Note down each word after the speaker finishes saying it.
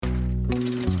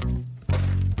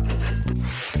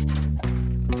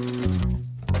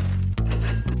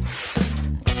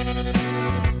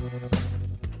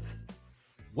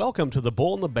Welcome to The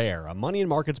Bull and the Bear, a money and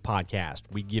markets podcast.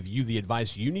 We give you the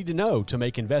advice you need to know to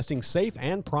make investing safe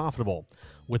and profitable.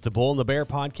 With The Bull and the Bear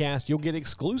podcast, you'll get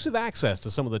exclusive access to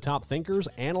some of the top thinkers,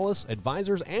 analysts,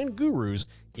 advisors, and gurus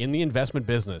in the investment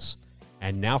business.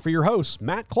 And now for your hosts,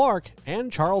 Matt Clark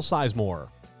and Charles Sizemore.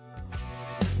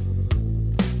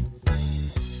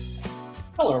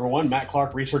 Hello, everyone. Matt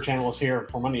Clark, research analyst here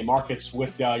for Money and Markets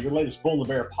with your latest Bull and the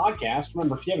Bear podcast.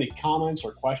 Remember, if you have any comments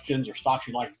or questions or stocks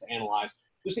you'd like us to analyze,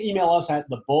 just email us at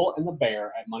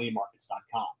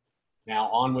thebullandthebear@moneyandmarkets.com. Now,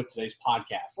 on with today's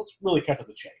podcast. Let's really cut to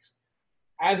the chase.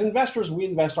 As investors, we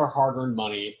invest our hard-earned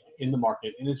money in the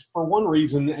market, and it's for one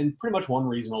reason, and pretty much one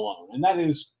reason alone, and that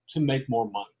is to make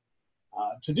more money.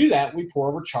 To do that, we pour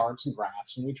over charts and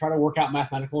graphs, and we try to work out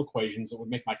mathematical equations that would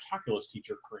make my calculus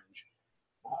teacher cringe.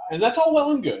 And that's all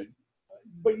well and good,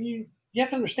 but you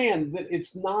have to understand that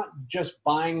it's not just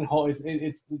buying and holding.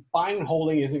 It's buying and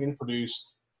holding isn't going to produce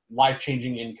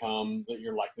life-changing income that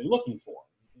you're likely looking for.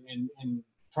 And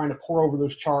trying to pour over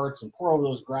those charts and pour over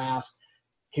those graphs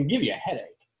can give you a headache.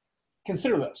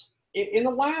 Consider this. In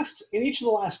each of the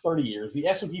last 30 years, the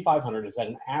S&P 500 has had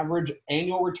an average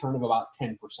annual return of about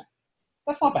 10%.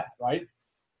 That's not bad, right?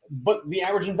 But the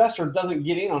average investor doesn't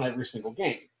get in on every single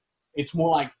game. It's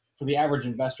more like, for the average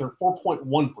investor,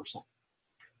 4.1%.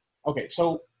 Okay,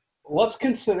 so let's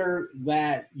consider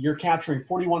that you're capturing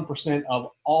 41%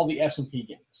 of all the S&P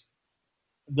gains.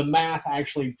 The math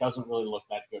actually doesn't really look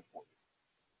that good for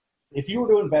you. If you were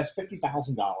to invest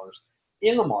 $50,000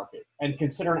 in the market and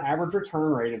consider an average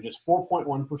return rate of just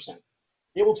 4.1%,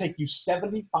 it will take you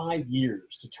 75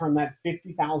 years to turn that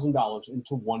 $50,000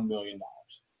 into $1 million.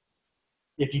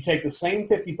 If you take the same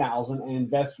 $50,000 and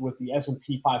invest with the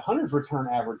S&P 500's return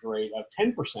average rate of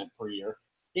 10% per year,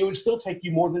 it would still take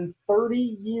you more than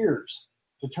 30 years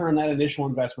to turn that initial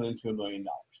investment into $1 million.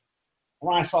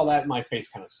 When I saw that, my face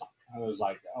kind of sunk. I was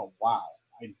like, oh, wow,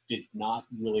 I did not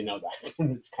really know that.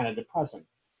 It's kind of depressing.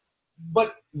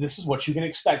 But this is what you can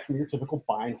expect from your typical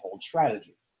buy and hold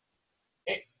strategy.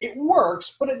 It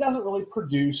works, but it doesn't really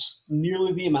produce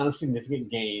nearly the amount of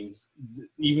significant gains,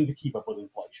 even to keep up with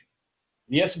inflation.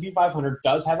 The S&P 500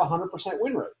 does have a 100%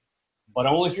 win rate, but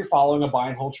only if you're following a buy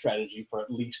and hold strategy for at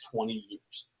least 20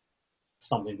 years.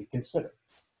 Something to consider.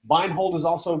 Buy and hold is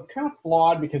also kind of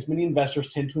flawed because many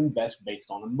investors tend to invest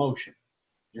based on emotion.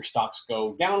 Your stocks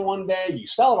go down one day, you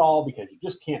sell it all because you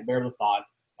just can't bear the thought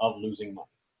of losing money.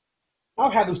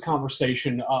 I've had this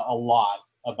conversation a lot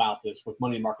about this with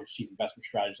Money and Markets Chief Investment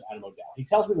Strategist Adam O'Dell. He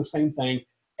tells me the same thing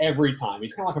every time.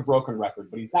 He's kind of like a broken record,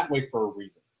 but he's that way for a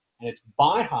reason. And it's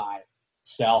buy high,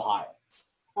 sell higher.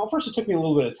 Now, first, it took me a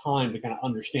little bit of time to kind of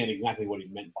understand exactly what he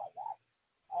meant by that.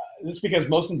 That's because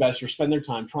most investors spend their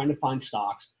time trying to find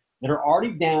stocks that are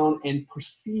already down and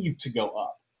perceived to go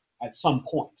up at some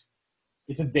point.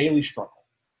 It's a daily struggle.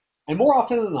 And more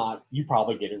often than not, you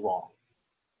probably get it wrong.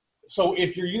 So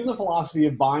if you're using the philosophy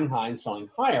of buying high and selling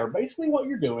higher, basically what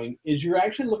you're doing is you're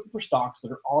actually looking for stocks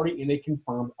that are already in a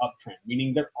confirmed uptrend,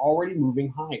 meaning they're already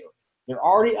moving higher. They're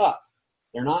already up.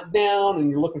 They're not down and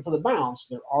you're looking for the bounce.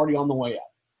 They're already on the way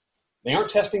up. They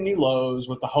aren't testing new lows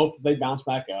with the hope that they bounce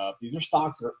back up. These are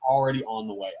stocks that are already on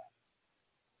the way up.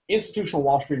 Institutional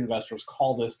Wall Street investors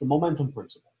call this the momentum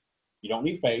principle. You don't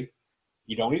need faith.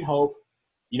 You don't need hope.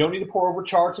 You don't need to pour over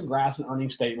charts and graphs and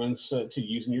earnings statements to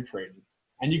use in your trading.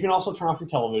 And you can also turn off your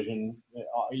television.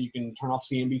 You can turn off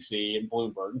CNBC and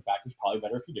Bloomberg. In fact, it's probably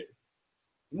better if you do.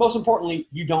 Most importantly,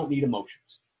 you don't need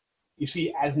emotions. You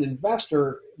see, as an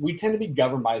investor, we tend to be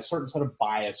governed by a certain set of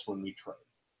bias when we trade.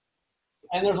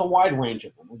 And there's a wide range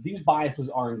of them. These biases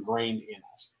are ingrained in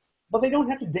us, but they don't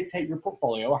have to dictate your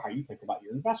portfolio or how you think about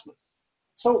your investment.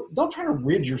 So don't try to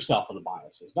rid yourself of the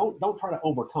biases. Don't try to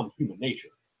overcome human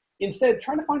nature. Instead,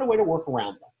 try to find a way to work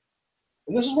around them.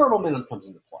 And this is where momentum comes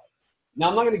into play. Now,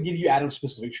 I'm not going to give you Adam's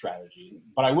specific strategy,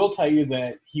 but I will tell you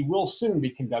that he will soon be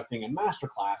conducting a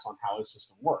masterclass on how his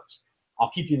system works.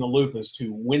 I'll keep you in the loop as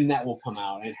to when that will come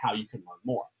out and how you can learn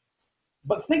more.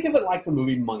 But think of it like the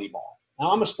movie Moneyball.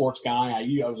 Now, I'm a sports guy. I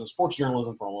was in sports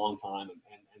journalism for a long time and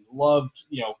loved,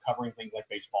 covering things like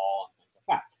baseball and things like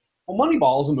that. Well,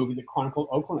 Moneyball is a movie that chronicled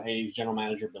Oakland A's general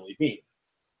manager Billy Beane.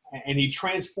 And he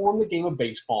transformed the game of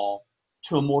baseball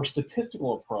to a more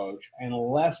statistical approach and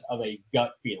less of a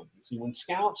gut feeling. You see, when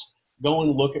scouts go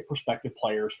and look at prospective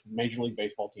players from Major League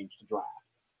Baseball teams to draft,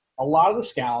 a lot of the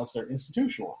scouts, they're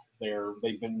institutionalized.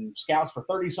 They've been scouts for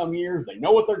 30-some years. They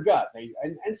know what their gut.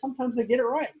 And sometimes they get it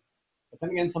right. But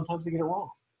then again, sometimes they get it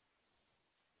wrong.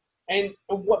 And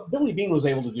what Billy Beane was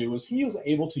able to do was he was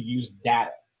able to use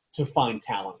data to find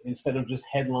talent instead of just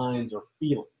headlines or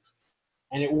feelings.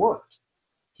 And it worked.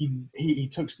 He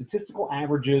took statistical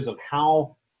averages of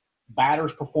how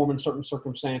batters perform in certain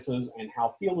circumstances and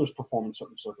how fielders perform in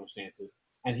certain circumstances.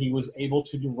 And he was able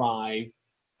to derive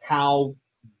how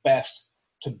best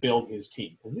to build his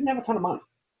team. Because he didn't have a ton of money.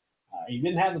 He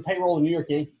didn't have the payroll of the New York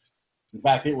Yankees. In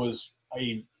fact, it was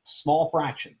a small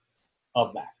fraction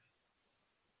of that.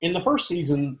 In the first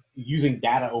season, using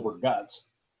data over guts,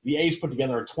 the A's put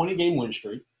together a 20-game win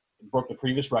streak and broke the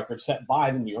previous record set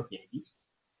by the New York Yankees.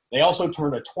 They also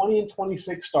turned a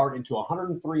 20-26 start into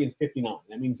 103-59.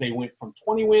 That means they went from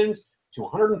 20 wins to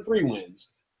 103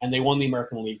 wins, and they won the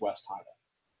American League West title.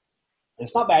 And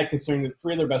it's not bad considering that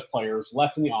three of their best players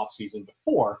left in the offseason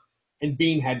before, and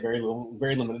Beane had very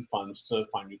limited funds to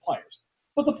find new players.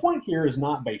 But the point here is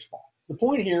not baseball. The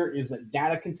point here is that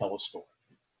data can tell a story.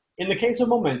 In the case of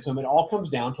momentum, it all comes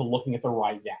down to looking at the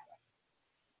right data.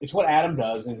 It's what Adam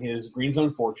does in his Green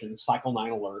Zone Fortune, Cycle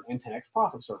 9 Alert, and 10X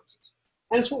Profit services.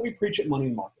 And it's what we preach at Money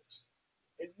in Markets.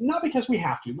 Not because we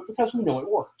have to, but because we know it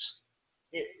works.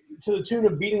 To the tune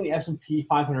of beating the S&P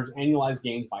 500's annualized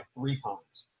gains by 3 times.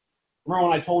 Remember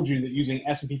when I told you that using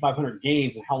S&P 500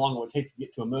 gains and how long it would take to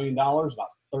get to $1 million, about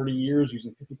 30 years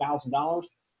using $50,000?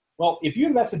 Well, if you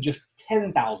invested just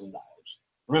 $10,000,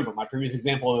 remember my previous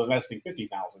example of investing $50,000,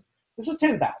 this is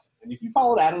 $10,000. And if you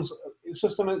followed Adam's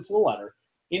system to the letter,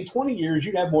 in 20 years,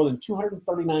 you'd have more than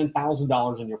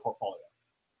 $239,000 in your portfolio.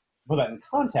 Put that in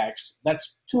context,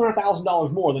 that's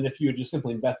 $200,000 more than if you had just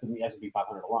simply invested in the S&P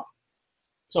 500 alone.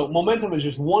 So momentum is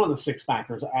just one of the 6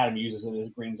 factors that Adam uses in his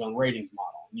Green Zone ratings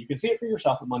model. And you can see it for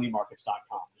yourself at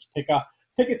moneymarkets.com. Just pick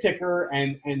a ticker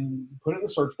and put it in the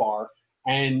search bar,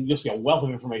 and you'll see a wealth of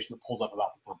information that pulls up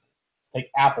about the company.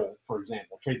 Take Apple, for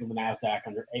example, trades on the NASDAQ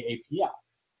under AAPL.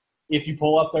 If you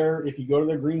pull up there, if you go to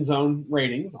their Green Zone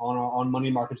ratings on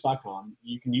moneymarkets.com,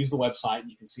 you can use the website.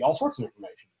 You can see all sorts of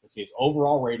information. You can see its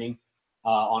overall rating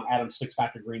on Adam's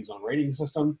 6-factor Green Zone rating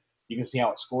system. You can see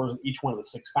how it scores in each one of the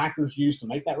 6 factors used to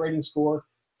make that rating score.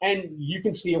 And you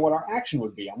can see what our action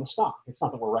would be on the stock. It's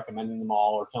not that we're recommending them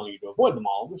all or telling you to avoid them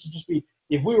all. This would just be,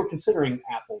 if we were considering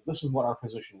Apple, this is what our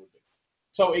position would be.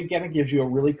 So it kind of gives you a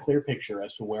really clear picture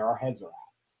as to where our heads are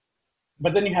at.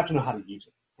 But then you have to know how to use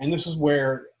it. And this is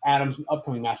where Adam's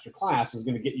upcoming masterclass is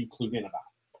going to get you clued in about.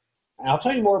 And I'll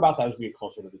tell you more about that as we get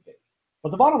closer to the date.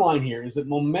 But the bottom line here is that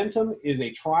momentum is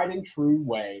a tried and true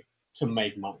way to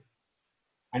make money.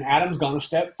 And Adam's gone a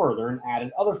step further and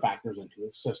added other factors into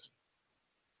his system.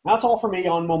 Now, that's all for me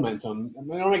on momentum. I'm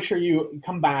going to make sure you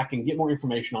come back and get more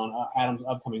information on Adam's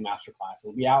upcoming masterclass.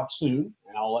 It'll be out soon,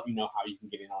 and I'll let you know how you can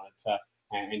get in on it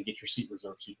and get your seat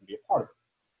reserved so you can be a part of it.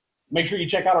 Make sure you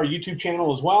check out our YouTube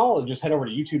channel as well. Just head over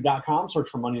to youtube.com, search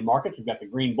for Money in Markets. We've got the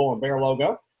green bull and bear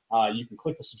logo. You can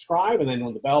click the subscribe, and then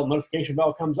when the notification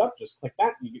bell comes up, just click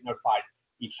that, and you get notified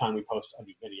each time we post a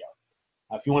new video.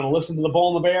 If you want to listen to the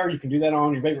Bull and the Bear, you can do that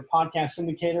on your favorite podcast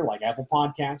syndicator like Apple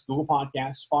Podcasts, Google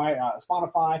Podcasts,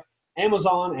 Spotify,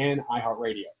 Amazon, and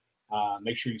iHeartRadio.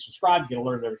 Make sure you subscribe to get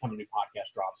alerted every time a new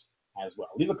podcast drops as well.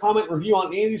 Leave a comment, review on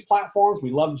any of these platforms.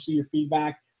 We love to see your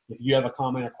feedback. If you have a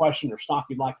comment or question or stock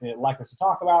you'd like us to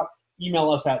talk about, email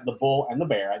us at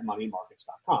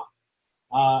thebullandthebear@moneymarkets.com.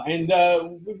 And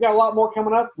we've got a lot more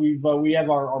coming up. We have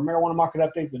our marijuana market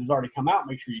update that has already come out.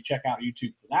 Make sure you check out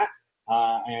YouTube for that.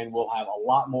 And we'll have a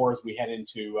lot more as we head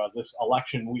into this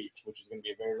election week, which is going to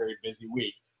be a very, very busy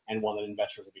week and one that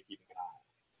investors will be keeping an eye on.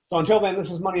 So until then,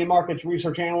 this is Money in Markets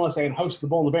research analyst and host of the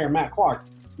Bull and the Bear, Matt Clark,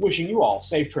 wishing you all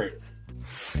safe trading.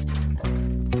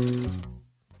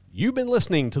 You've been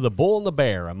listening to The Bull and the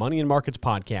Bear, a Money in Markets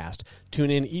podcast.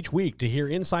 Tune in each week to hear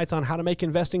insights on how to make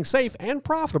investing safe and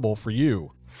profitable for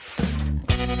you.